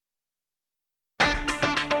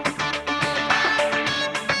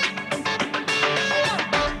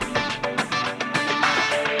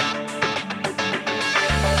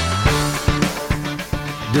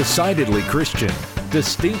Decidedly Christian,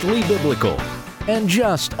 distinctly biblical, and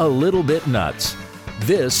just a little bit nuts.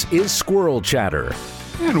 This is Squirrel Chatter.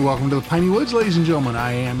 And welcome to the Piney Woods, ladies and gentlemen.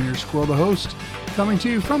 I am your Squirrel, the host, coming to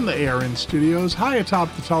you from the ARN Studios, high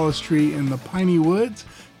atop the tallest tree in the Piney Woods.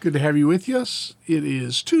 Good to have you with us. It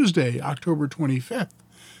is Tuesday, October 25th,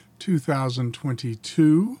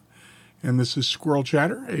 2022. And this is Squirrel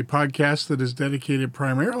Chatter, a podcast that is dedicated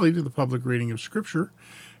primarily to the public reading of Scripture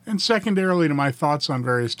and secondarily to my thoughts on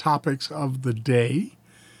various topics of the day.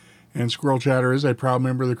 And Squirrel Chatter is a proud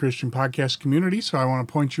member of the Christian Podcast Community, so I want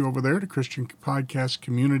to point you over there to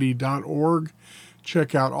christianpodcastcommunity.org.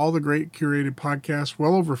 Check out all the great curated podcasts,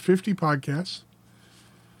 well over 50 podcasts.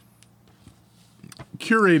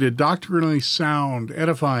 Curated, doctrinally sound,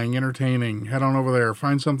 edifying, entertaining. Head on over there.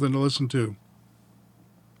 Find something to listen to.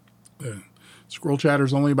 Squirrel Chatter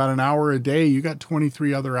is only about an hour a day. You got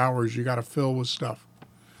 23 other hours you got to fill with stuff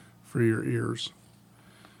for your ears.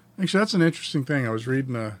 Actually, that's an interesting thing. I was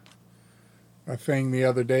reading a thing the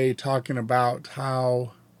other day talking about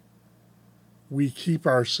how we keep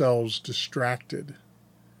ourselves distracted,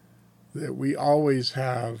 that we always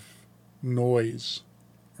have noise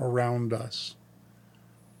around us.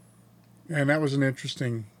 And that was an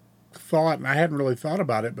interesting thought, and I hadn't really thought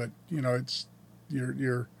about it, but you know, it's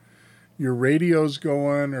your radio's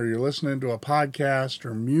going, or you're listening to a podcast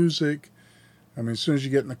or music. I mean, as soon as you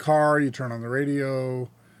get in the car, you turn on the radio.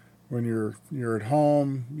 When you're at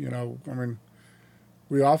home, you know, I mean,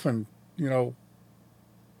 we often, you know,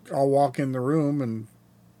 I'll walk in the room and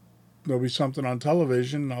there'll be something on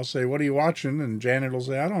television and I'll say, "What are you watching?" And Janet will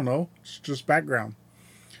say, "I don't know. It's just background."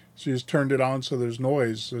 She just turned it on so there's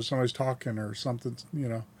noise. There's somebody's talking or something, you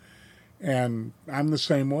know. And I'm the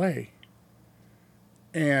same way.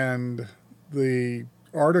 And the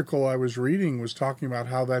article I was reading was talking about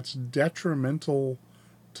how that's detrimental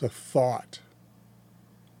to thought.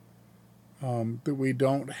 That we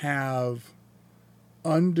don't have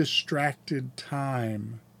undistracted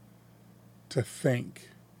time to think.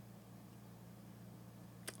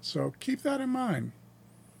 So keep that in mind.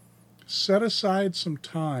 Set aside some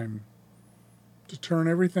time to turn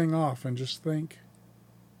everything off and just think.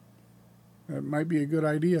 That might be a good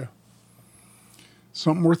idea.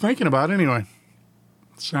 Something worth thinking about anyway.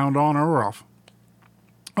 Sound on or off.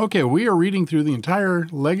 Okay, we are reading through the entire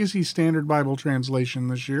Legacy Standard Bible translation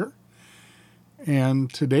this year.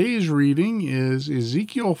 And today's reading is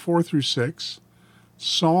Ezekiel 4 through 6,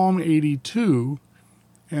 Psalm 82,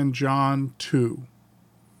 and John 2.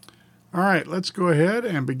 All right, let's go ahead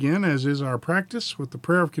and begin, as is our practice, with the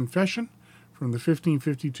prayer of confession from the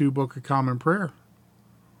 1552 Book of Common Prayer.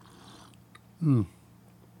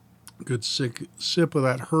 Good sip of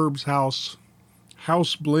that Herb's House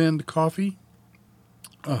blend coffee.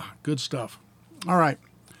 Good stuff. All right.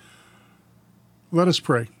 Let us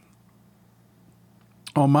pray.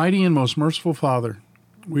 Almighty and most merciful Father,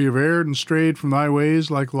 we have erred and strayed from thy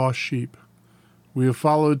ways like lost sheep. We have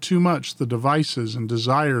followed too much the devices and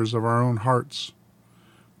desires of our own hearts.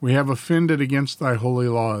 We have offended against thy holy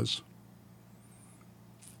laws.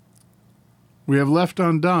 We have left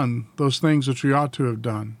undone those things which we ought to have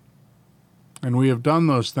done. And we have done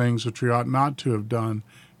those things which we ought not to have done,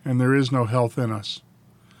 and there is no health in us.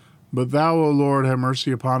 But thou, O Lord, have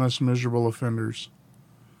mercy upon us miserable offenders.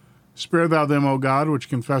 Spare thou them, O God, which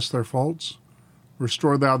confess their faults.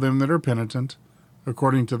 Restore thou them that are penitent,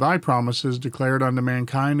 according to thy promises declared unto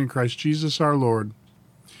mankind in Christ Jesus our Lord.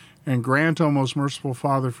 And grant, O most merciful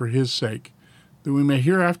Father, for his sake, that we may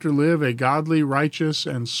hereafter live a godly, righteous,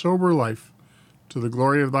 and sober life, to the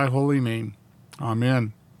glory of thy holy name.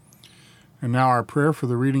 Amen. And now our prayer for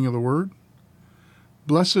the reading of the Word.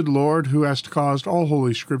 Blessed Lord, who hast caused all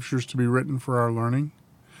holy Scriptures to be written for our learning,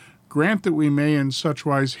 grant that we may in such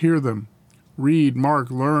wise hear them, read, mark,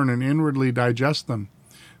 learn, and inwardly digest them,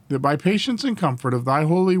 that by patience and comfort of thy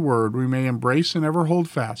holy word we may embrace and ever hold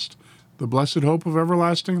fast the blessed hope of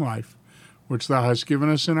everlasting life, which thou hast given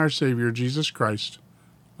us in our Savior Jesus Christ.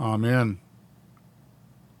 Amen.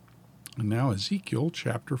 And now Ezekiel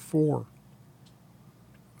chapter 4.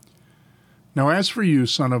 Now as for you,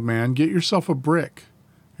 son of man, get yourself a brick,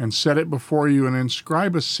 and set it before you, and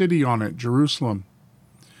inscribe a city on it, Jerusalem.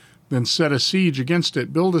 Then set a siege against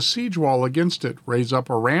it, build a siege wall against it, raise up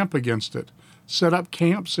a ramp against it, set up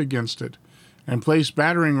camps against it, and place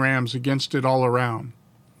battering rams against it all around.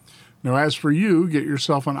 Now as for you, get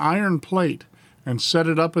yourself an iron plate, and set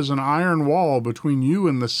it up as an iron wall between you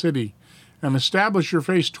and the city, and establish your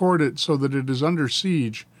face toward it so that it is under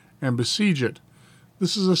siege, and besiege it.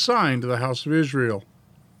 This is a sign to the house of Israel.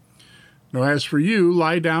 Now as for you,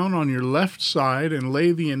 lie down on your left side, and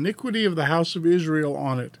lay the iniquity of the house of Israel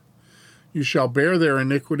on it. You shall bear their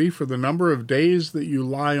iniquity for the number of days that you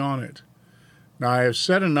lie on it. Now I have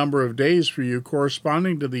set a number of days for you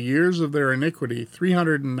corresponding to the years of their iniquity,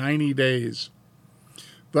 390 days.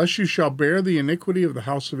 Thus you shall bear the iniquity of the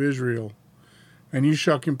house of Israel. And you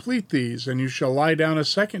shall complete these, and you shall lie down a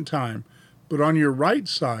second time, but on your right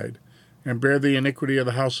side, and bear the iniquity of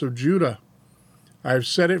the house of Judah. I have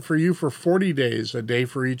set it for you for 40 days, a day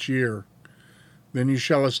for each year. Then you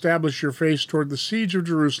shall establish your face toward the siege of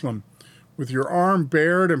Jerusalem, with your arm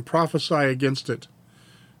bared, and prophesy against it.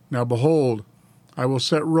 Now behold, I will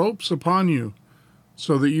set ropes upon you,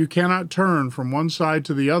 so that you cannot turn from one side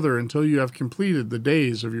to the other until you have completed the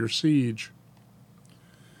days of your siege.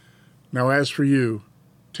 Now as for you,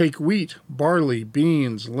 take wheat, barley,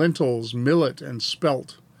 beans, lentils, millet, and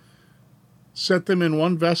spelt. Set them in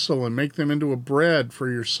one vessel and make them into a bread for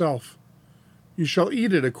yourself. You shall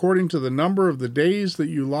eat it according to the number of the days that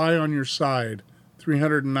you lie on your side,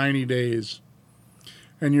 390 days.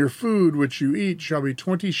 And your food which you eat shall be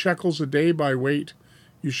 20 shekels a day by weight.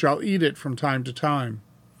 You shall eat it from time to time.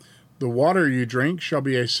 The water you drink shall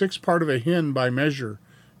be a 1/6 part of a hin by measure.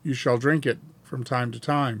 You shall drink it from time to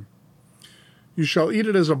time. You shall eat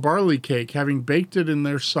it as a barley cake, having baked it in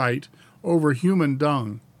their sight over human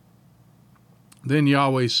dung. Then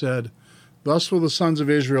Yahweh said, Thus will the sons of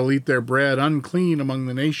Israel eat their bread unclean among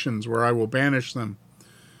the nations where I will banish them.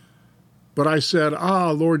 But I said,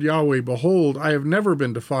 Lord Yahweh, behold, I have never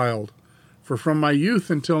been defiled. For from my youth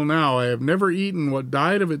until now I have never eaten what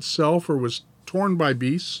died of itself or was torn by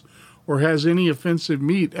beasts, or has any offensive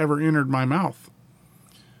meat ever entered my mouth.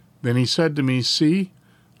 Then he said to me, See,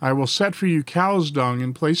 I will set for you cow's dung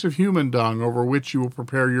in place of human dung, over which you will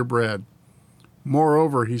prepare your bread.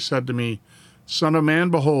 Moreover, he said to me, Son of man,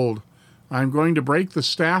 behold, I am going to break the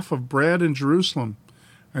staff of bread in Jerusalem,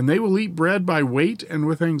 and they will eat bread by weight and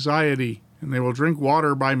with anxiety, and they will drink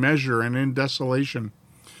water by measure and in desolation,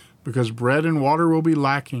 because bread and water will be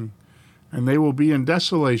lacking, and they will be in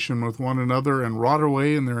desolation with one another and rot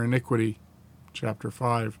away in their iniquity. Chapter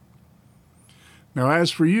 5. Now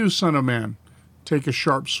as for you, son of man, take a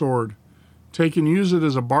sharp sword. Take and use it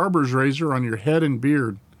as a barber's razor on your head and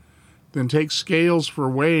beard. Then take scales for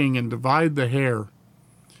weighing and divide the hair.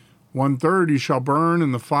 1/3 you shall burn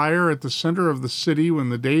in the fire at the center of the city when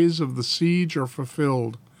the days of the siege are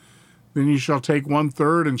fulfilled. Then you shall take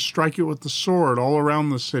 1/3 and strike it with the sword all around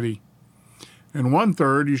the city. And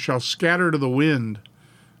 1/3 you shall scatter to the wind,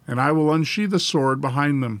 and I will unsheathe the sword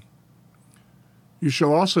behind them. You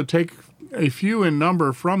shall also take a few in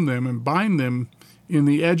number from them and bind them in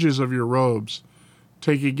the edges of your robes.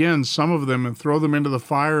 Take again some of them and throw them into the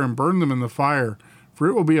fire and burn them in the fire, for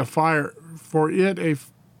it will be a fire, from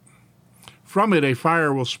it a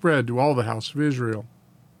fire will spread to all the house of Israel.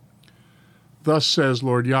 Thus says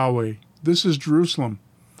Lord Yahweh, This is Jerusalem.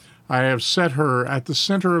 I have set her at the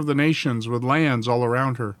center of the nations with lands all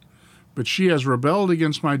around her. But she has rebelled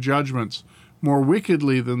against my judgments more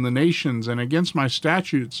wickedly than the nations, and against my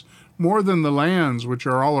statutes more than the lands which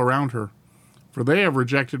are all around her. For they have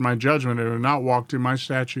rejected my judgment and have not walked in my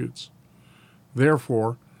statutes.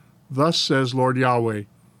 Therefore, thus says Lord Yahweh,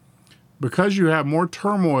 because you have more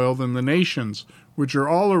turmoil than the nations which are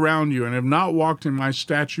all around you, and have not walked in my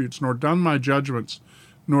statutes, nor done my judgments,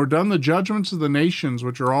 nor done the judgments of the nations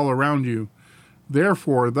which are all around you,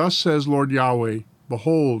 therefore, thus says Lord Yahweh,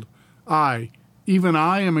 Behold, I, even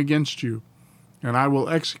I, am against you, and I will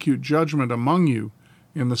execute judgment among you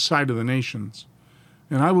in the sight of the nations.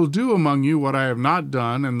 And I will do among you what I have not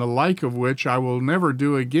done, and the like of which I will never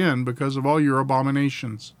do again because of all your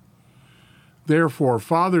abominations. Therefore,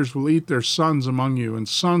 fathers will eat their sons among you, and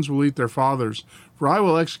sons will eat their fathers, for I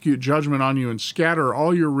will execute judgment on you and scatter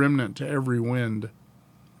all your remnant to every wind.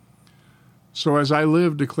 So as I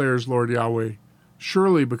live, declares Lord Yahweh,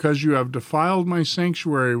 surely because you have defiled my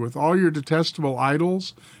sanctuary with all your detestable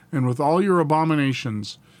idols and with all your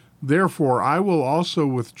abominations, therefore I will also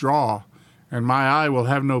withdraw, and my eye will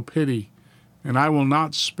have no pity, and I will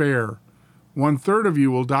not spare. 1/3 of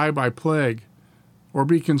you will die by plague, or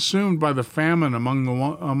be consumed by the famine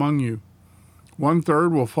among you.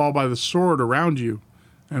 1/3 will fall by the sword around you,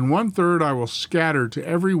 and 1/3 I will scatter to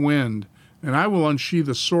every wind, and I will unsheathe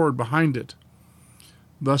the sword behind it.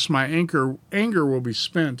 Thus my anger will be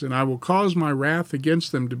spent, and I will cause my wrath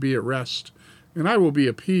against them to be at rest, and I will be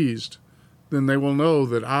appeased. Then they will know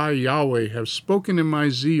that I, Yahweh, have spoken in my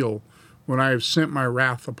zeal when I have sent my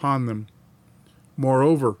wrath upon them.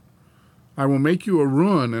 Moreover, I will make you a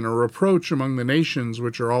ruin and a reproach among the nations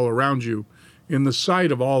which are all around you, in the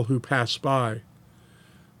sight of all who pass by.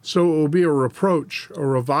 So it will be a reproach, a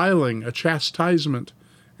reviling, a chastisement,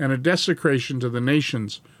 and a desecration to the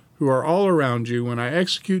nations who are all around you, when I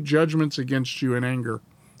execute judgments against you in anger,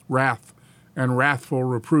 wrath, and wrathful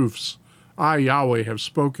reproofs. I, Yahweh, have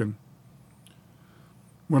spoken.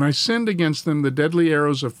 When I send against them the deadly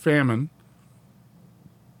arrows of famine,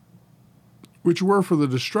 which were for the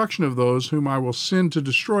destruction of those whom I will send to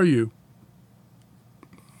destroy you,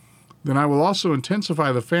 then I will also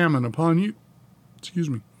intensify the famine upon you,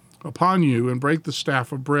 and break the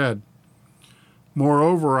staff of bread.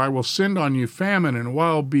 Moreover, I will send on you famine and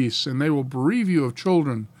wild beasts, and they will bereave you of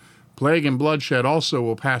children. Plague and bloodshed also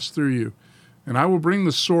will pass through you, and I will bring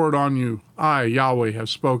the sword on you. I, Yahweh, have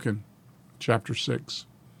spoken. Chapter 6.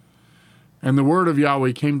 And the word of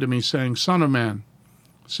Yahweh came to me, saying, Son of man,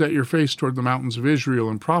 set your face toward the mountains of Israel,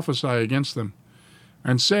 and prophesy against them,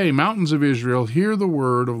 and say, Mountains of Israel, hear the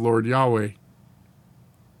word of Lord Yahweh.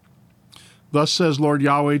 Thus says Lord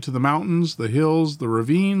Yahweh to the mountains, the hills, the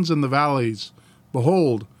ravines, and the valleys,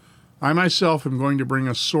 Behold, I myself am going to bring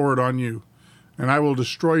a sword on you, and I will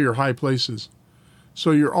destroy your high places.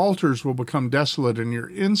 So your altars will become desolate, and your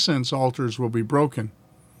incense altars will be broken.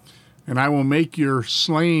 And I will make your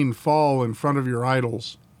slain fall in front of your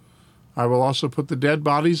idols. I will also put the dead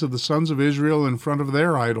bodies of the sons of Israel in front of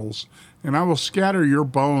their idols, and I will scatter your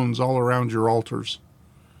bones all around your altars.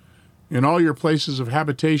 In all your places of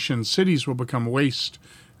habitation, cities will become waste,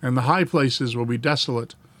 and the high places will be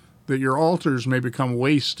desolate, that your altars may become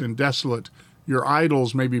waste and desolate, your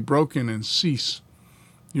idols may be broken and cease.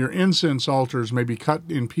 Your incense altars may be cut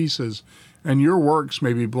in pieces, and your works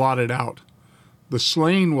may be blotted out. The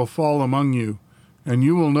slain will fall among you, and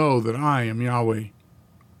you will know that I am Yahweh.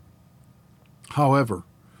 However,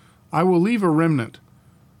 I will leave a remnant,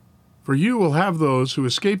 for you will have those who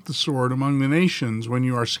escape the sword among the nations when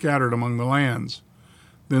you are scattered among the lands.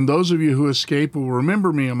 Then those of you who escape will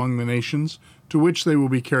remember me among the nations, to which they will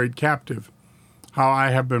be carried captive, how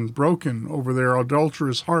I have been broken over their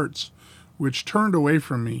adulterous hearts, which turned away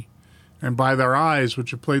from me, and by their eyes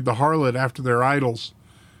which have played the harlot after their idols.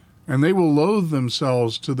 And they will loathe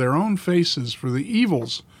themselves to their own faces for the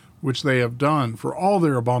evils which they have done, for all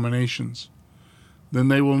their abominations. Then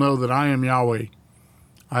they will know that I am Yahweh.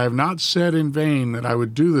 I have not said in vain that I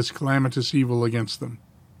would do this calamitous evil against them.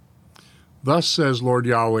 Thus says Lord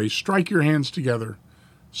Yahweh, strike your hands together,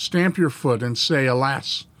 stamp your foot, and say,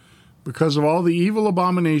 Alas, because of all the evil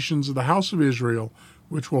abominations of the house of Israel,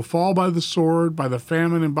 which will fall by the sword, by the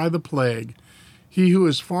famine, and by the plague. He who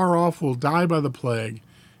is far off will die by the plague,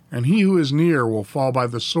 and he who is near will fall by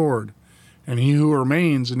the sword, and he who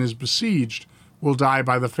remains and is besieged will die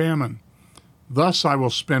by the famine. Thus I will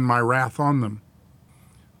spend my wrath on them.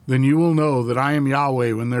 Then you will know that I am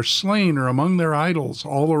Yahweh when their slain are among their idols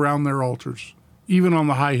all around their altars, even on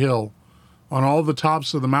the high hill, on all the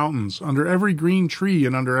tops of the mountains, under every green tree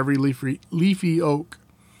and under every leafy oak,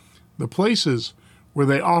 the places where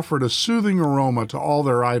they offered a soothing aroma to all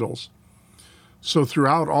their idols. So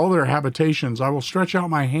throughout all their habitations I will stretch out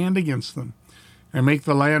my hand against them, and make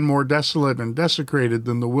the land more desolate and desecrated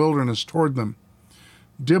than the wilderness toward them.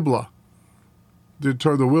 The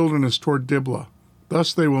wilderness toward Diblah.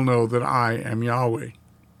 Thus they will know that I am Yahweh.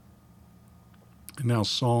 And now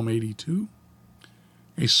Psalm 82.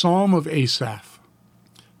 A psalm of Asaph.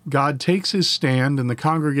 God takes his stand in the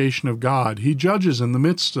congregation of God. He judges in the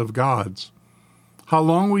midst of gods. How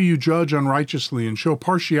long will you judge unrighteously and show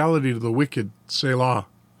partiality to the wicked? Selah.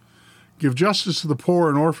 Give justice to the poor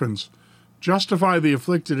and orphans. Justify the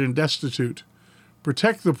afflicted and destitute.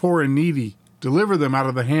 Protect the poor and needy. Deliver them out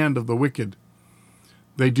of the hand of the wicked.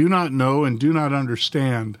 They do not know and do not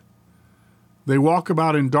understand. They walk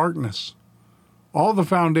about in darkness. All the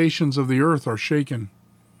foundations of the earth are shaken.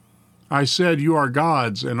 I said, You are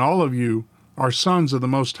gods, and all of you are sons of the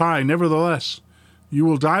Most High. Nevertheless, you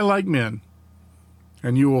will die like men,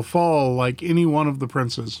 and you will fall like any one of the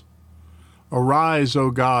princes. Arise,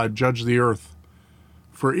 O God, judge the earth,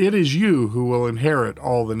 for it is you who will inherit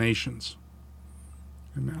all the nations.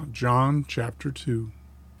 And now John chapter 2.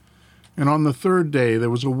 And on the third day there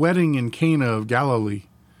was a wedding in Cana of Galilee,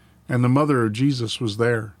 and the mother of Jesus was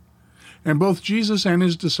there. And both Jesus and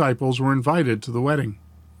his disciples were invited to the wedding.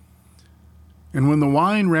 And when the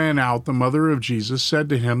wine ran out, the mother of Jesus said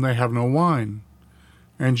to him, They have no wine.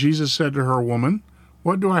 And Jesus said to her, Woman,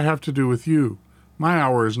 what do I have to do with you? My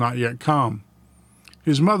hour is not yet come.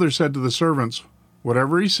 His mother said to the servants,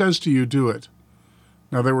 Whatever he says to you, do it.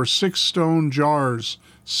 Now there were 6 stone jars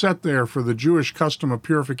set there for the Jewish custom of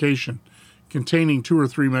purification, containing 2 or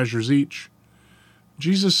 3 measures each.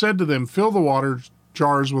 Jesus said to them, Fill the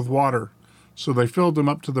jars with water. So they filled them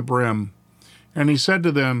up to the brim. And he said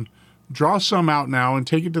to them, Draw some out now and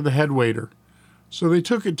take it to the head waiter. So they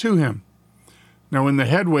took it to him. Now when the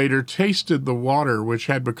head waiter tasted the water which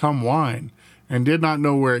had become wine, and did not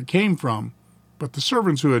know where it came from, but the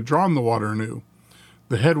servants who had drawn the water knew,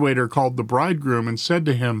 the head waiter called the bridegroom and said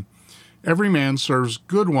to him, Every man serves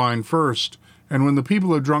good wine first, and when the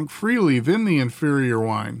people have drunk freely, then the inferior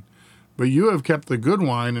wine. But you have kept the good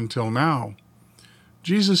wine until now.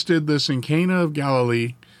 Jesus did this in Cana of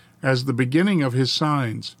Galilee as the beginning of his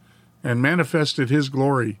signs, and manifested his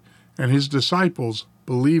glory, and his disciples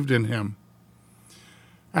believed in him.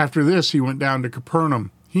 After this he went down to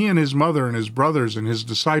Capernaum, he and his mother and his brothers and his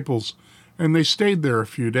disciples, and they stayed there a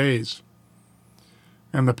few days.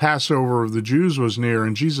 And the Passover of the Jews was near,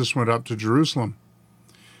 and Jesus went up to Jerusalem.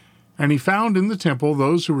 And he found in the temple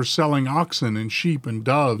those who were selling oxen and sheep and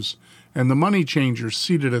doves, and the money changers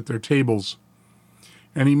seated at their tables.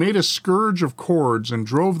 And he made a scourge of cords and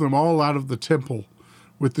drove them all out of the temple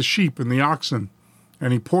with the sheep and the oxen.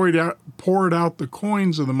 And he poured out the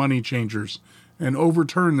coins of the money changers and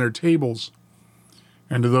overturned their tables.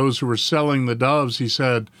 And to those who were selling the doves he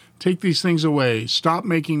said, Take these things away. Stop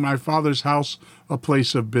making my Father's house a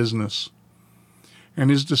place of business. And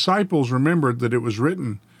his disciples remembered that it was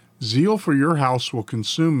written, Zeal for your house will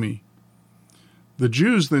consume me. The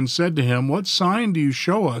Jews then said to him, What sign do you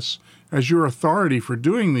show us as your authority for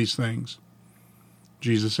doing these things?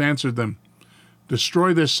 Jesus answered them,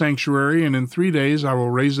 Destroy this sanctuary, and in 3 days I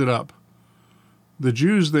will raise it up. The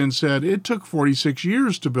Jews then said, It took 46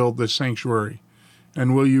 years to build this sanctuary,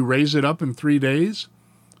 and will you raise it up in 3 days?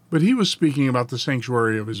 But he was speaking about the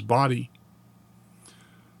sanctuary of his body.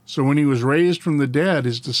 So when he was raised from the dead,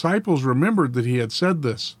 his disciples remembered that he had said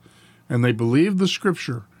this, and they believed the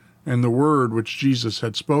scripture and the word which Jesus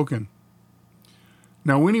had spoken.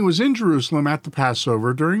 Now when he was in Jerusalem at the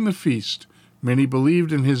Passover during the feast, many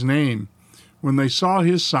believed in his name, when they saw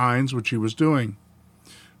his signs which he was doing.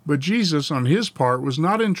 But Jesus, on his part, was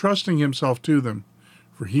not entrusting himself to them,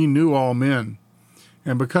 for he knew all men,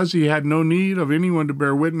 and because he had no need of anyone to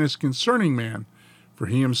bear witness concerning man, for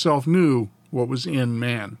he himself knew what was in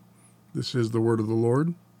man. This is the word of the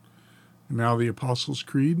Lord. And now the Apostles'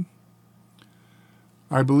 Creed.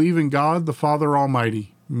 I believe in God, the Father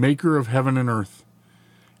Almighty, maker of heaven and earth,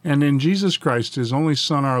 and in Jesus Christ, his only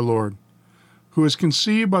Son, our Lord, who was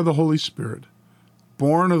conceived by the Holy Spirit,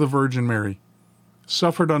 born of the Virgin Mary,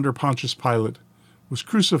 suffered under Pontius Pilate, was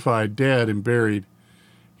crucified, dead, and buried.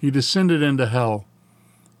 He descended into hell.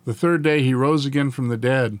 The third day he rose again from the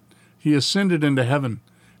dead. He ascended into heaven,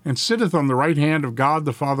 and sitteth on the right hand of God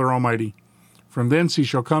the Father Almighty. From thence he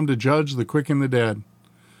shall come to judge the quick and the dead.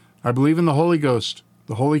 I believe in the Holy Ghost,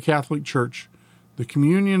 the Holy Catholic Church, the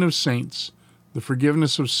communion of saints, the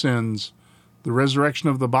forgiveness of sins, the resurrection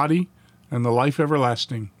of the body, and the life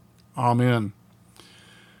everlasting. Amen.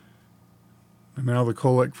 And now the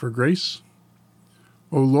Collect for Grace.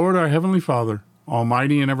 O Lord, our Heavenly Father,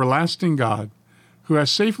 Almighty and everlasting God, who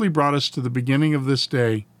hast safely brought us to the beginning of this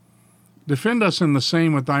day, defend us in the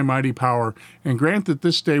same with thy mighty power, and grant that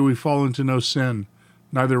this day we fall into no sin,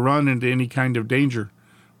 neither run into any kind of danger,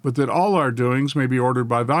 but that all our doings may be ordered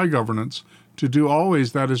by thy governance, to do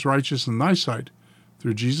always that is righteous in thy sight,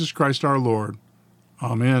 through Jesus Christ our Lord.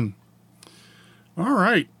 Amen. All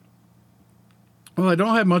right. Well, I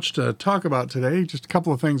don't have much to talk about today, just a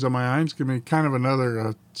couple of things on my mind. It's going to be kind of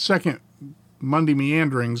another second Monday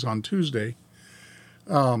meanderings on Tuesday.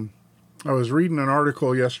 I was reading an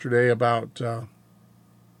article yesterday about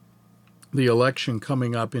the election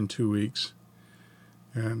coming up in 2 weeks.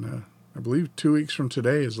 And I believe 2 weeks from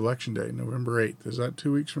today is Election Day, November 8th. Is that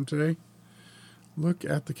 2 weeks from today? Look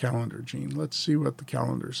at the calendar, Gene. Let's see what the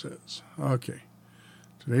calendar says. Okay.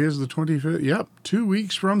 Today is the 25th. Yep, 2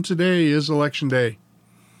 weeks from today is Election Day.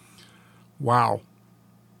 Wow.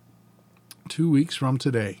 2 weeks from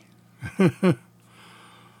today.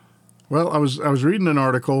 Well, I was reading an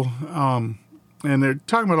article, and they're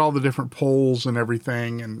talking about all the different polls and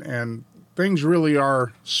everything, and things really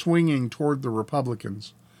are swinging toward the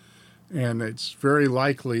Republicans. And it's very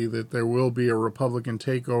likely that there will be a Republican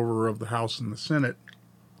takeover of the House and the Senate,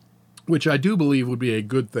 which I do believe would be a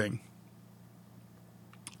good thing.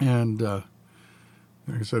 And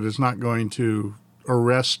like I said, it's not going to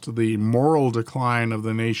arrest the moral decline of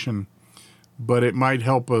the nation, but it might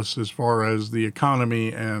help us as far as the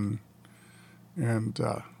economy and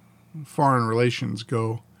foreign relations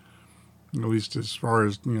go, at least as far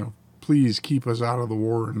as, please keep us out of the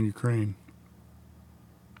war in Ukraine.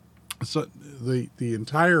 So the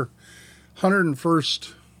entire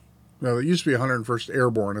 101st, well, it used to be 101st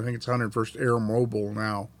Airborne. I think it's 101st Air Mobile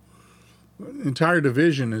now. The entire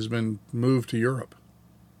division has been moved to Europe.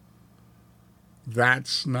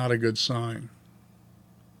 That's not a good sign.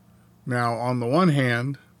 Now, on the one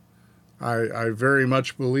hand, I very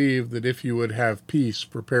much believe that if you would have peace,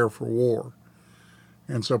 prepare for war.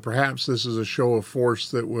 And so perhaps this is a show of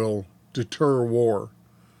force that will deter war.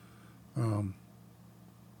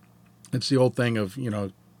 It's the old thing of, you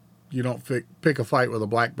don't pick a fight with a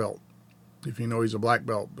black belt if you know he's a black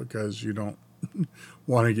belt, because you don't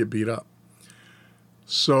want to get beat up.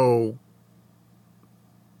 So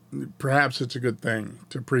perhaps it's a good thing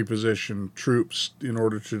to preposition troops in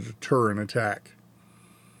order to deter an attack.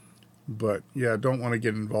 But yeah, don't want to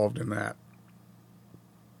get involved in that.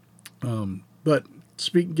 But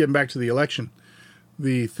getting back to the election,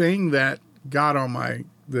 the thing that got on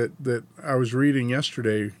that I was reading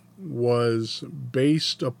yesterday was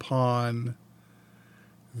based upon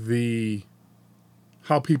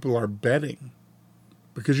how people are betting,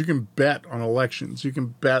 because you can bet on elections, you can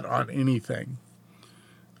bet on anything.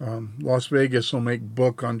 Las Vegas will make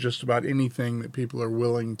book on just about anything that people are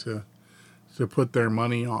willing to put their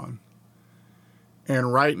money on.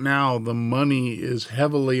 And right now, the money is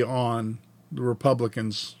heavily on the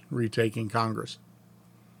Republicans retaking Congress.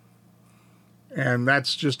 And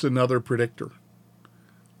that's just another predictor.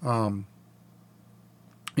 The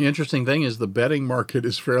interesting thing is the betting market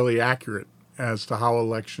is fairly accurate as to how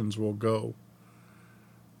elections will go,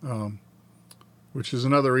 which is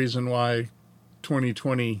another reason why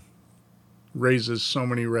 2020 raises so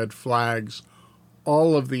many red flags.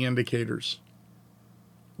 All of the indicators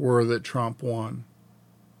were that Trump won.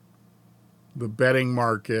 The betting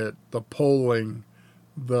market, the polling,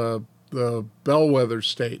 the bellwether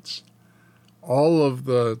states, all of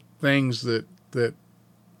the things that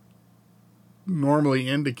normally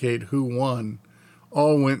indicate who won,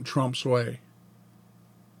 all went Trump's way.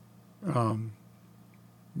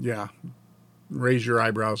 Yeah, raise your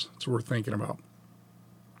eyebrows. It's worth thinking about.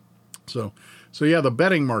 So yeah, the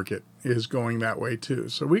betting market is going that way too.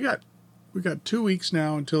 So we got 2 weeks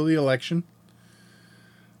now until the election.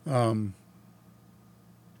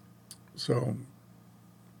 So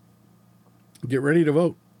get ready to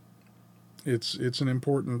vote. It's an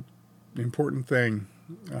important thing.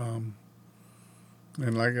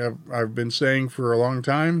 And like I've been saying for a long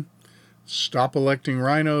time, stop electing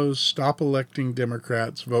rhinos, stop electing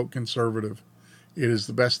Democrats, vote conservative. It is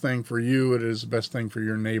the best thing for you. It is the best thing for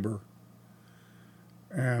your neighbor.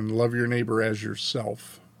 And love your neighbor as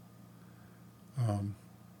yourself.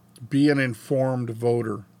 Be an informed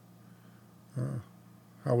voter.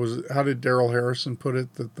 How did Daryl Harrison put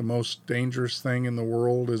it? That the most dangerous thing in the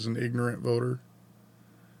world is an ignorant voter.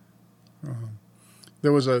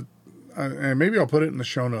 There was and maybe I'll put it in the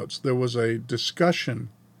show notes. There was a discussion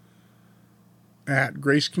at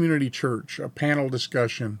Grace Community Church, a panel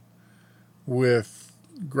discussion with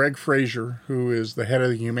Greg Frazier, who is the head of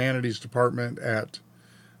the humanities department at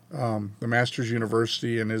the Masters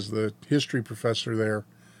University and is the history professor there.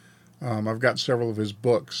 I've got several of his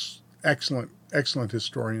books. Excellent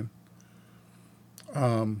historian.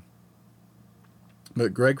 But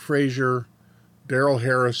Greg Frazier, Daryl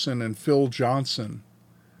Harrison, and Phil Johnson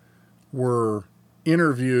were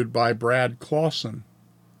interviewed by Brad Clausen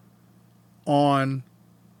on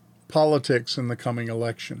politics in the coming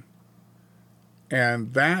election.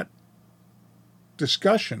 And that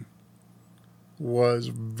discussion was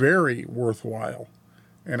very worthwhile.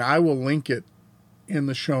 And I will link it in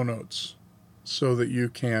the show notes so that you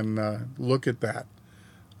can look at that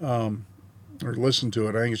or listen to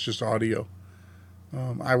it. I think it's just audio.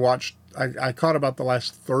 I caught about the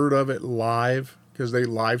last third of it live because they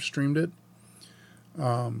live streamed it.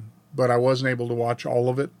 But I wasn't able to watch all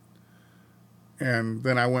of it. And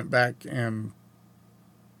then I went back and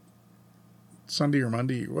Sunday or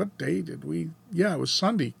Monday, what day did we? Yeah, it was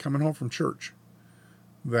Sunday coming home from church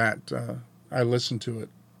that I listened to it.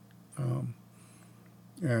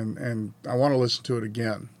 And I want to listen to it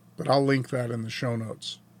again, but I'll link that in the show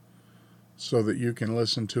notes so that you can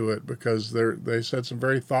listen to it, because they said some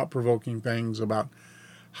very thought-provoking things about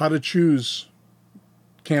how to choose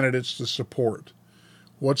candidates to support.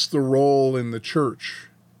 What's the role in the church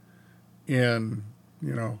in,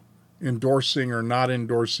 endorsing or not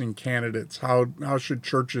endorsing candidates? How should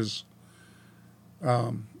churches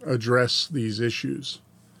address these issues?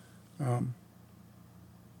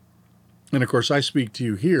 And of course, I speak to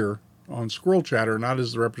you here on Squirrel Chatter, not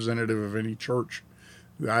as the representative of any church.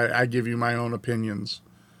 I give you my own opinions.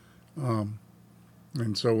 And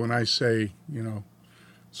so when I say,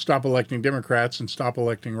 stop electing Democrats and stop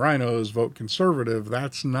electing rhinos, vote conservative,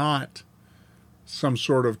 that's not some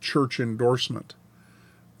sort of church endorsement.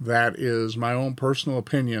 That is my own personal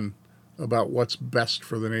opinion about what's best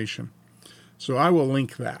for the nation. So I will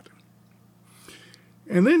link that.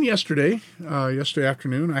 And then yesterday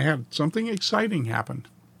afternoon, I had something exciting happen.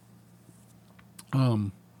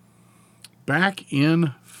 Back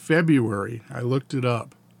in February, I looked it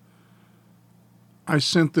up. I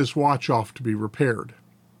sent this watch off to be repaired.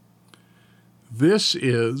 This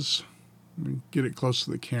is, let me get it close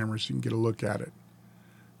to the camera so you can get a look at it.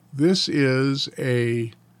 This is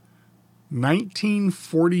a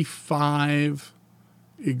 1945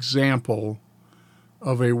 example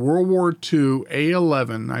of a World War II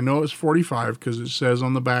A11. I know it's 45 because it says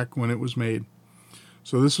on the back when it was made.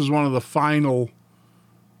 So this was one of the final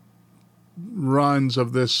runs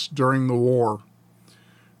of this during the war.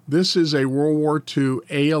 This is a World War II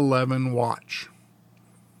A11 watch.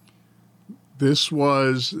 This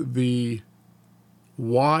was the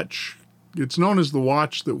watch, it's known as the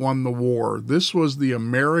watch that won the war. This was the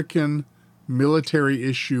American military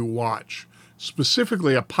issue watch,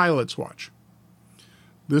 specifically a pilot's watch.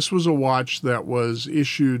 This was a watch that was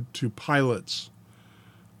issued to pilots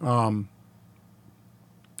and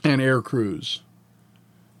air crews.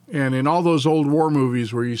 And in all those old war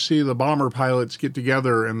movies where you see the bomber pilots get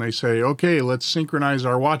together and they say, okay, let's synchronize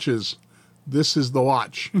our watches, this is the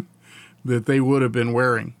watch that they would have been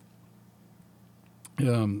wearing.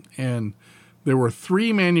 And there were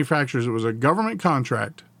 3 manufacturers. It was a government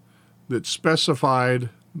contract that specified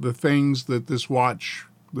the things that this watch,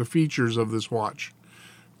 the features of this watch.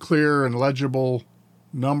 Clear and legible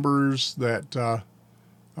numbers that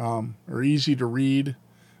are easy to read.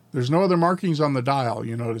 There's no other markings on the dial,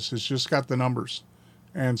 you notice. It's just got the numbers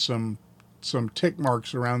and some tick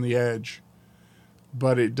marks around the edge.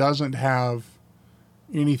 But it doesn't have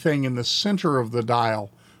anything in the center of the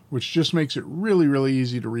dial, which just makes it really, really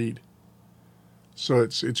easy to read. So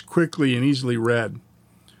it's quickly and easily read.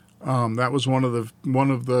 That was one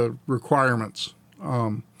of the requirements.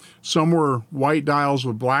 Some were white dials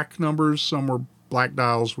with black numbers. Some were black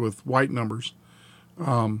dials with white numbers.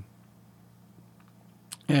 So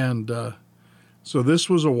this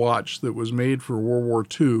was a watch that was made for World War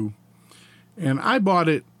II. And I bought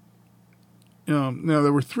it. Now,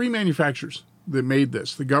 there were 3 manufacturers that made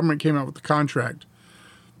this. The government came out with the contract.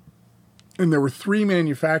 And there were 3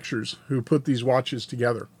 manufacturers who put these watches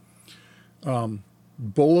together.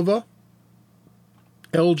 Bulova,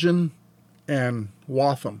 Elgin, and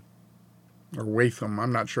Watham. Or Watham,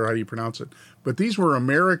 I'm not sure how you pronounce it. But these were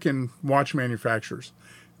American watch manufacturers.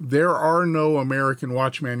 There are no American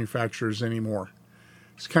watch manufacturers anymore.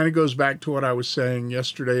 This kind of goes back to what I was saying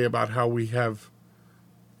yesterday about how we have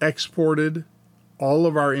exported all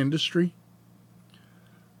of our industry.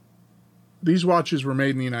 These watches were made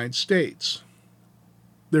in the United States.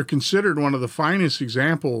 They're considered one of the finest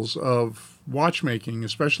examples of watchmaking,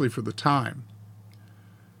 especially for the time.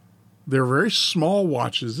 They're very small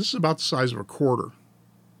watches. This is about the size of a quarter.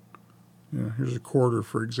 Here's a quarter,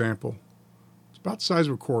 for example. It's about the size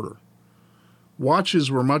of a quarter. Watches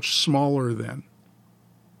were much smaller then.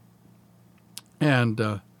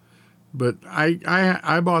 But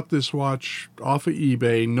I bought this watch off of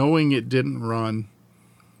eBay knowing it didn't run.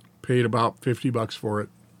 Paid about $50 for it.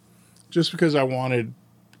 Just because I wanted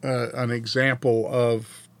an example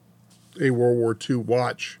of a World War II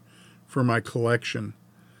watch for my collection.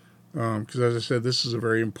 Because as I said, this is a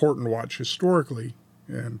very important watch historically.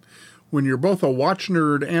 And when you're both a watch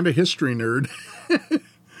nerd and a history nerd,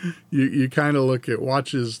 you kind of look at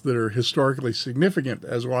watches that are historically significant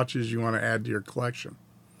as watches you want to add to your collection.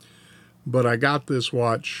 But I got this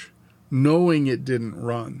watch knowing it didn't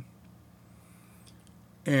run.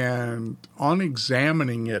 And on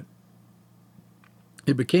examining it,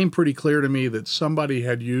 it became pretty clear to me that somebody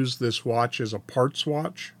had used this watch as a parts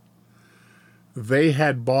watch. They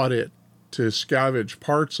had bought it to scavenge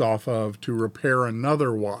parts off of to repair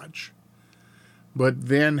another watch, but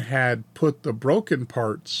then had put the broken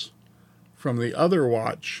parts from the other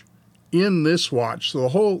watch in this watch.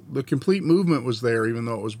 So the complete movement was there, even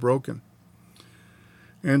though it was broken.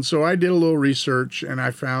 And so I did a little research, and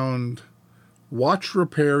I found Watch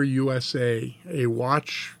Repair USA, a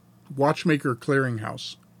watchmaker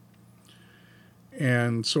clearinghouse.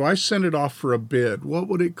 And so I sent it off for a bid. What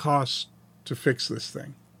would it cost to fix this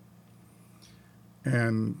thing?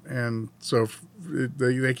 And so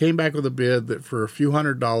they came back with a bid that for a few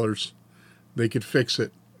 $100s they could fix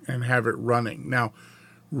it and have it running. Now,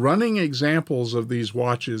 running examples of these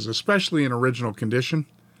watches, especially in original condition,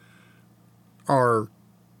 are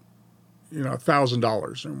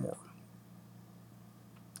 $1,000 or more.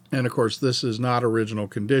 And of course, this is not original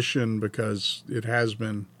condition because it has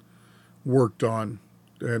been worked on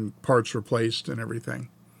and parts replaced and everything.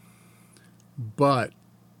 But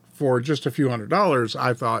for just a few $100s,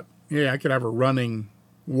 I thought, I could have a running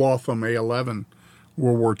Waltham A11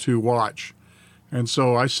 World War II watch. And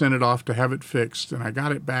so I sent it off to have it fixed, and I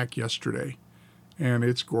got it back yesterday. and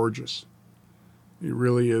it's gorgeous. It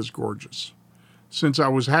really is gorgeous. Since I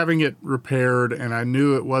was having it repaired and I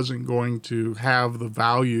knew it wasn't going to have the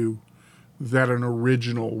value that an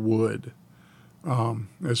original would,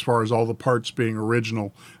 as far as all the parts being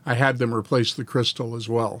original, I had them replace the crystal as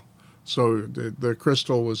well. So the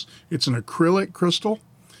crystal it's an acrylic crystal.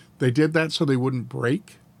 They did that so they wouldn't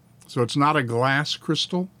break. So it's not a glass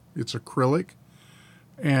crystal, it's acrylic.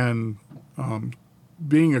 And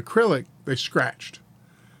being acrylic, they scratched.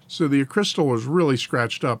 So the crystal was really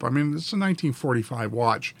scratched up. I mean, it's a 1945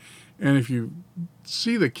 watch. And if you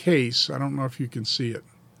see the case, I don't know if you can see it.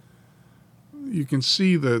 You can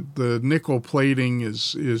see the nickel plating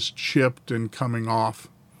is chipped and coming off.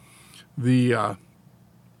 These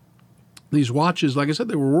watches, like I said,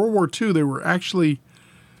 they were World War II. They were actually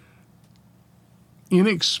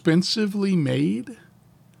inexpensively made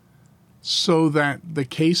so that the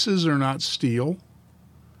cases are not steel.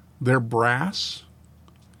 They're brass.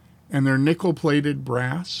 And they're nickel-plated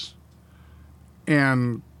brass,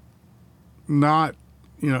 and not,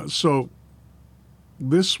 so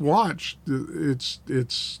this watch, it's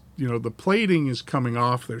the plating is coming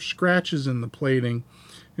off. There's scratches in the plating,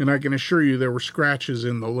 and I can assure you there were scratches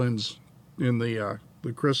in the lens, in the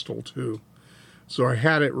crystal too. So I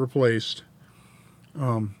had it replaced.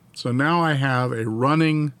 So now I have a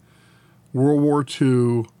running World War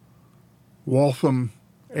II Waltham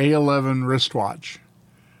A11 wristwatch.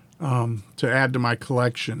 To add to my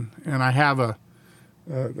collection, and I have a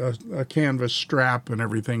canvas strap and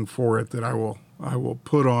everything for it that I will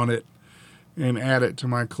put on it and add it to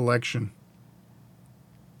my collection.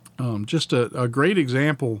 Just a great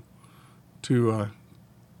example to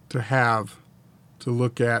have to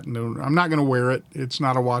look at. And I'm not going to wear it. It's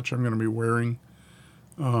not a watch I'm going to be wearing.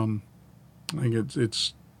 I think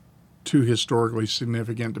it's too historically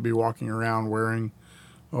significant to be walking around wearing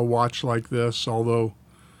a watch like this, although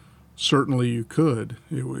certainly you could.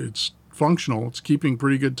 It's functional. It's keeping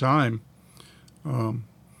pretty good time.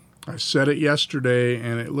 I set it yesterday,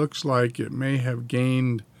 and it looks like it may have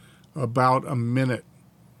gained about a minute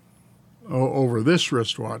over this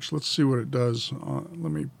wristwatch. Let's see what it does.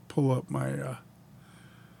 Let me pull up my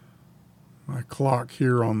my clock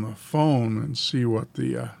here on the phone and see what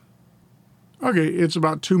the... Okay, it's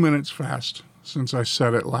about 2 minutes fast since I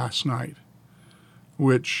set it last night,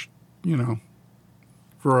 which,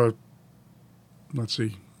 for a, let's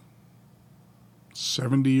see,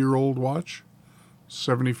 70-year-old watch,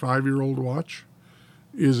 75-year-old watch,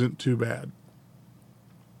 isn't too bad.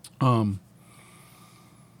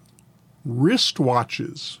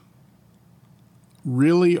 Wristwatches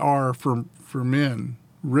really are, for men,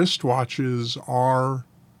 wristwatches are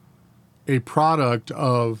a product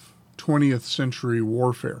of 20th century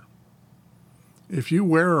warfare. If you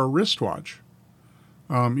wear a wristwatch,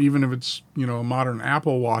 even if it's, a modern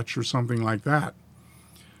Apple Watch or something like that,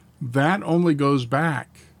 that only goes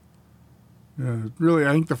back. Really,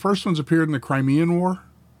 I think the first ones appeared in the Crimean War,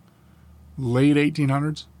 late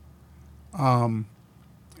 1800s.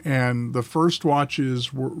 And the first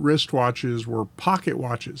wristwatches were pocket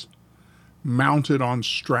watches mounted on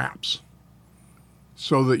straps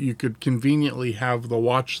so that you could conveniently have the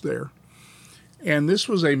watch there. And this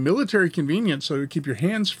was a military convenience, so to keep your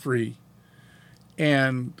hands free.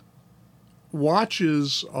 And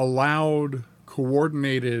watches allowed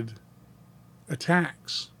coordinated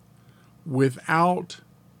attacks without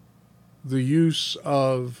the use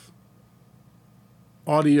of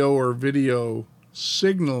audio or video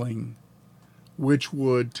signaling, which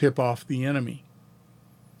would tip off the enemy.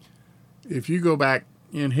 If you go back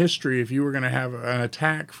in history, if you were going to have an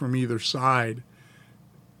attack from either side,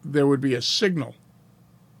 there would be a signal,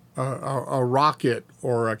 a rocket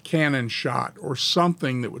or a cannon shot or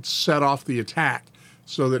something that would set off the attack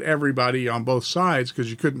so that everybody on both sides,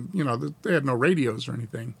 because you couldn't, they had no radios or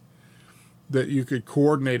anything, that you could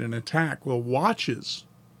coordinate an attack. Well, watches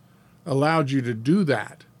allowed you to do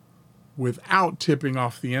that without tipping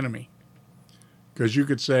off the enemy, because you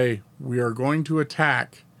could say, we are going to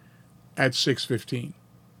attack at 6:15.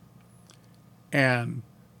 And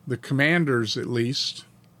the commanders, at least,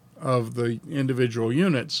 of the individual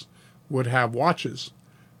units would have watches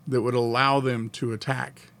that would allow them to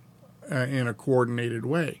attack in a coordinated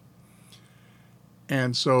way.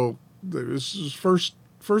 And so this is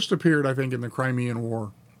first appeared, I think, in the Crimean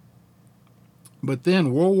War. But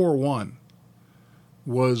then World War I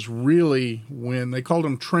was really when they called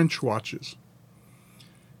them trench watches.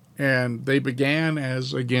 And they began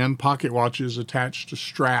as, again, pocket watches attached to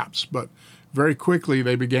straps, but very quickly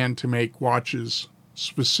they began to make watches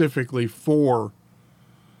specifically for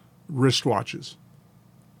wristwatches.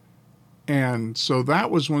 And so that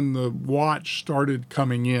was when the watch started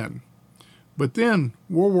coming in. But then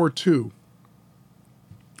World War II,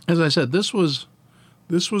 as I said, this was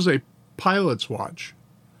a pilot's watch.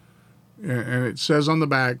 And it says on the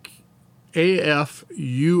back, AF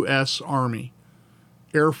U.S. Army,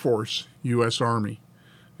 Air Force U.S. Army.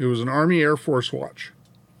 It was an Army Air Force watch.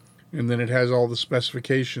 And then it has all the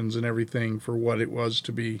specifications and everything for what it was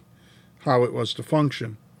to be, how it was to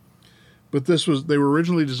function. But they were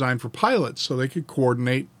originally designed for pilots so they could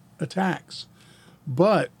coordinate attacks.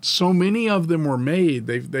 But so many of them were made,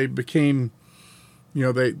 they became,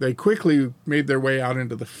 they quickly made their way out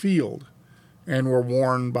into the field and were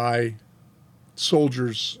worn by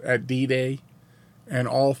soldiers at D-Day and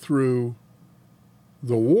all through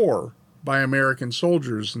the war by American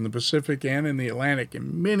soldiers in the Pacific and in the Atlantic,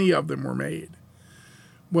 and many of them were made.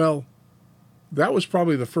 Well, that was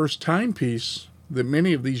probably the first timepiece that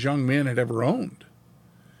many of these young men had ever owned.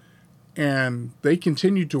 And they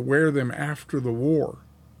continued to wear them after the war.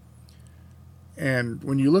 And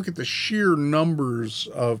when you look at the sheer numbers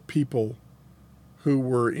of people who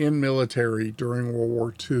were in military during World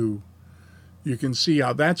War II, you can see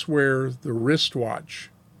how that's where the wristwatch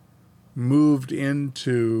moved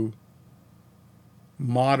into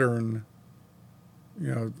modern,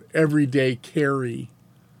 everyday carry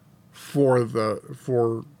for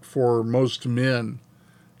most men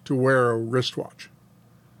to wear a wristwatch.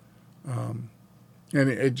 And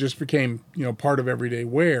it just became, part of everyday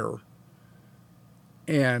wear.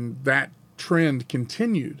 And that trend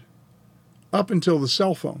continued up until the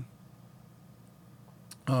cell phone.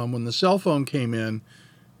 When the cell phone came in,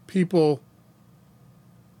 people,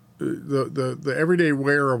 the everyday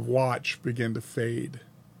wear of watch began to fade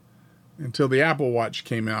until the Apple Watch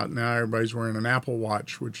came out. Now everybody's wearing an Apple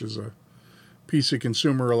Watch, which is a piece of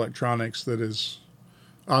consumer electronics that is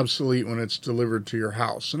obsolete when it's delivered to your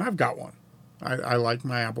house. And I've got one. I like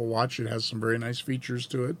my Apple Watch. It has some very nice features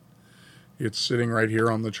to it. It's sitting right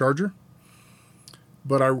here on the charger.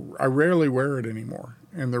 But I rarely wear it anymore.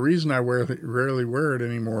 And the reason I rarely wear it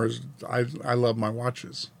anymore is I love my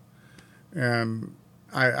watches. And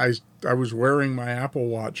I was wearing my Apple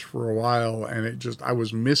Watch for a while, and I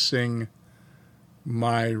was missing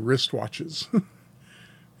my wristwatches.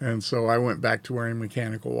 And so I went back to wearing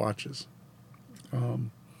mechanical watches. So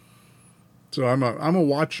I'm a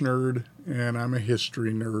watch nerd, and I'm a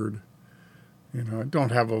history nerd. I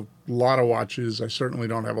don't have a lot of watches. I certainly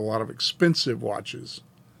don't have a lot of expensive watches.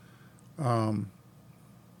 But,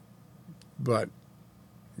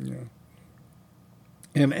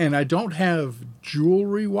 and I don't have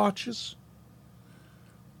jewelry watches.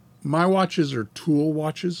 My watches are tool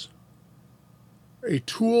watches. A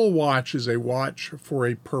tool watch is a watch for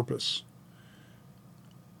a purpose.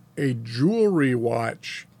 A jewelry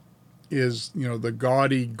watch is, the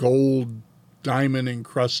gaudy gold, diamond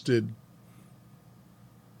encrusted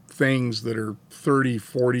things that are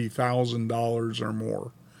 $30,000, $40,000 or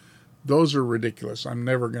more. Those are ridiculous. I'm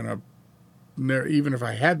never going to, even if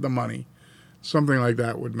I had the money, something like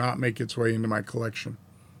that would not make its way into my collection.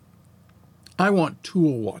 I want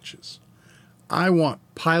tool watches. I want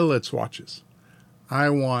pilot's watches. I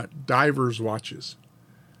want diver's watches.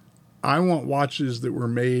 I want watches that were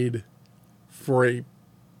made for a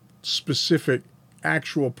specific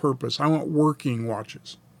actual purpose. I want working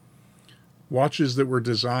watches. Watches that were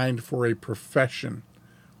designed for a profession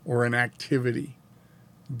or an activity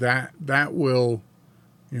that will,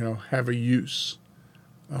 have a use.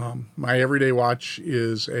 My everyday watch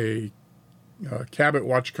is a Cabot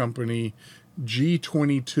Watch Company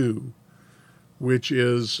G22, which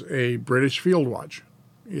is a British field watch.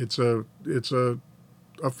 It's a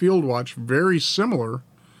field watch very similar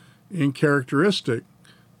in characteristic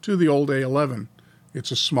to the old A11.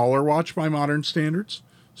 It's a smaller watch by modern standards,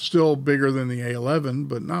 still bigger than the A11,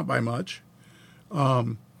 but not by much.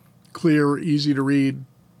 Clear, easy to read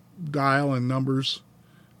dial and numbers.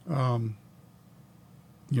 Not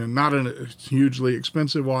a hugely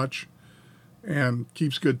expensive watch, and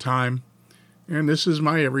keeps good time. And this is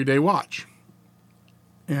my everyday watch.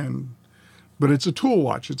 But it's a tool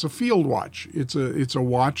watch. It's a field watch. It's a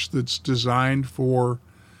watch that's designed for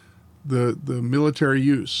the military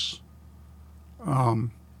use. And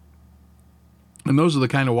those are the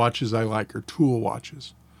kind of watches I like, are tool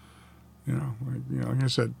watches. Like I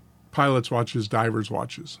said, pilot's watches, diver's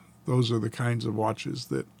watches. Those are the kinds of watches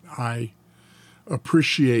that I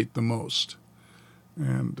appreciate the most.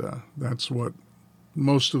 And that's what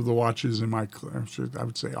most of the watches in my collection, I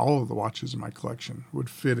would say all of the watches in my collection would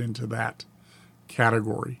fit into that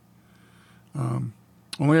category.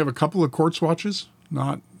 Only have a couple of quartz watches.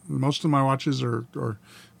 Not most of my watches are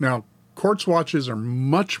now quartz watches are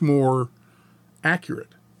much more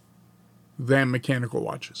accurate than mechanical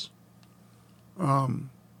watches.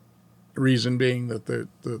 Reason being that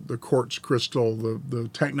the quartz crystal, the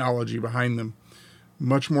technology behind them,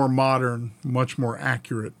 much more modern, much more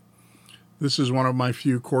accurate. This is one of my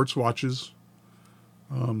few quartz watches.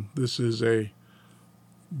 This is a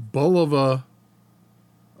Bulova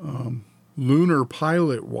lunar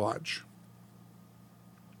pilot watch.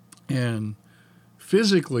 And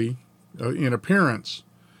physically, in appearance,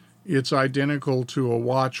 it's identical to a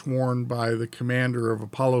watch worn by the commander of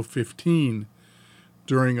Apollo 15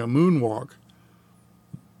 during a moonwalk,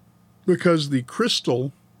 because the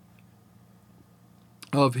crystal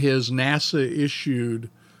of his NASA-issued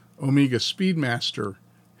Omega Speedmaster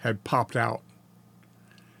had popped out.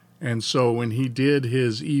 And so when he did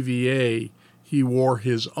his EVA, he wore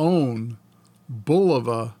his own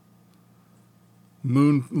Bulova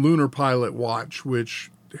lunar pilot watch,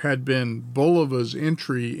 which had been Bulova's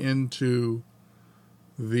entry into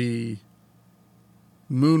the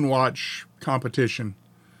Moonwatch competition,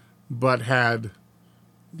 but had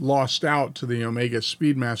lost out to the Omega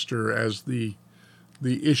Speedmaster as the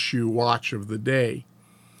issue watch of the day.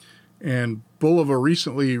 And Bulova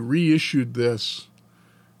recently reissued this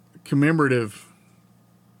commemorative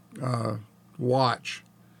watch,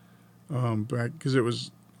 because it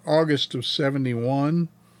was August of 71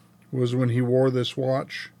 was when he wore this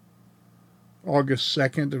watch. August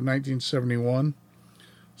 2nd of 1971.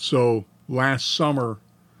 So last summer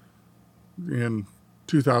in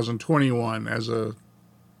 2021, the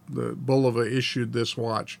Bulova issued this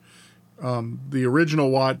watch. The original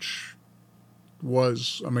watch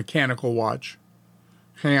was a mechanical watch,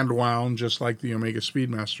 hand wound, just like the Omega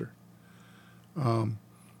Speedmaster.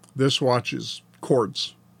 This watch is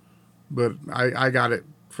quartz, but I got it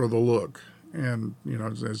for the look, and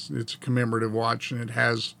it's a commemorative watch, and it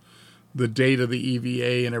has the date of the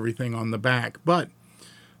EVA and everything on the back. But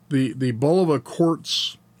the Bulova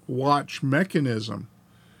quartz watch mechanism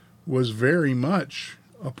was very much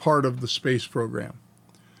a part of the space program,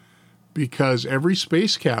 because every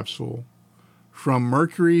space capsule from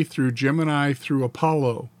Mercury through Gemini through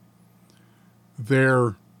Apollo,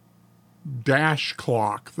 their dash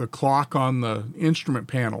clock, the clock on the instrument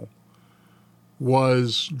panel,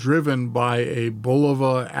 was driven by a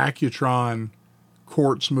Bulova Accutron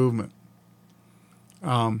quartz movement.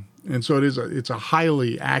 And so it's a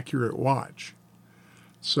highly accurate watch.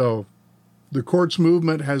 So the quartz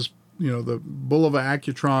movement has, the Bulova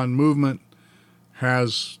Accutron movement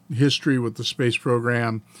has history with the space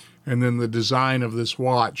program, and then the design of this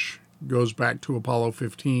watch goes back to Apollo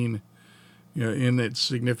 15, in its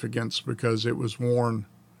significance, because it was worn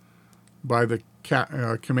by the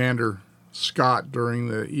Commander Scott during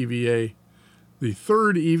the EVA, the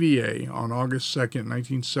third EVA on August 2nd,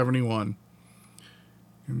 1971,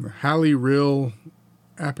 in the Halley Rill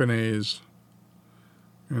Apennines,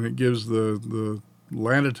 and it gives the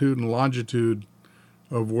latitude and longitude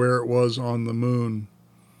of where it was on the moon.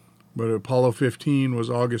 But Apollo 15 was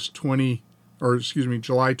July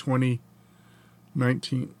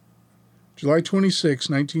 26,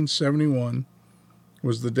 1971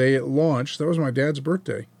 was the day it launched. That was my dad's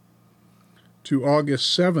birthday. To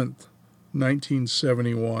August 7th,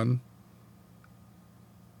 1971.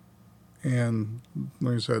 And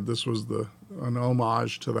like I said, this was an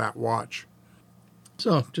homage to that watch.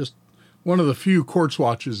 So just one of the few quartz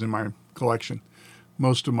watches in my collection.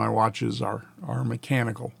 Most of my watches are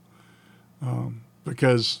mechanical,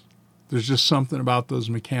 because there's just something about those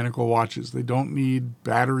mechanical watches. They don't need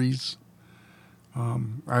batteries.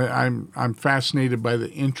 I'm fascinated by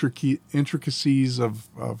the intricacies of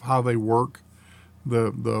how they work. The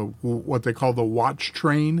what they call the watch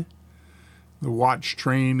train. The watch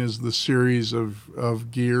train is the series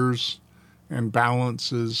of gears and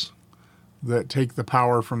balances that take the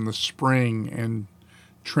power from the spring and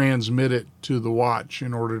transmit it to the watch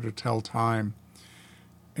in order to tell time.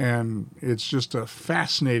 And it's just a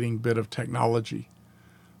fascinating bit of technology,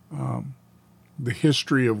 the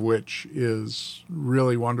history of which is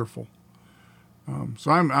really wonderful.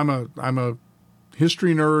 So I'm a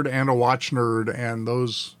history nerd and a watch nerd, and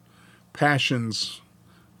those passions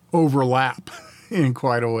overlap in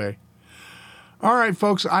quite a way. All right,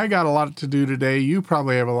 folks, I got a lot to do today. You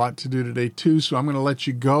probably have a lot to do today too, so I'm going to let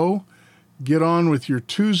you go. Get on with your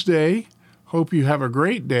Tuesday. Hope you have a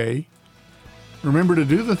great day. Remember to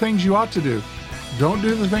do the things you ought to do. Don't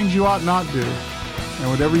do the things you ought not do. And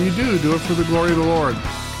whatever you do, do it for the glory of the Lord.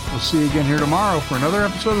 We'll see you again here tomorrow for another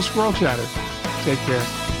episode of Squirrel Chatter. Take care.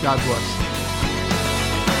 God bless.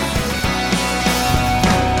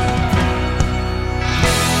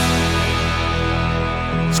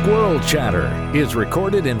 Squirrel Chatter is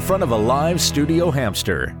recorded in front of a live studio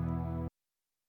hamster.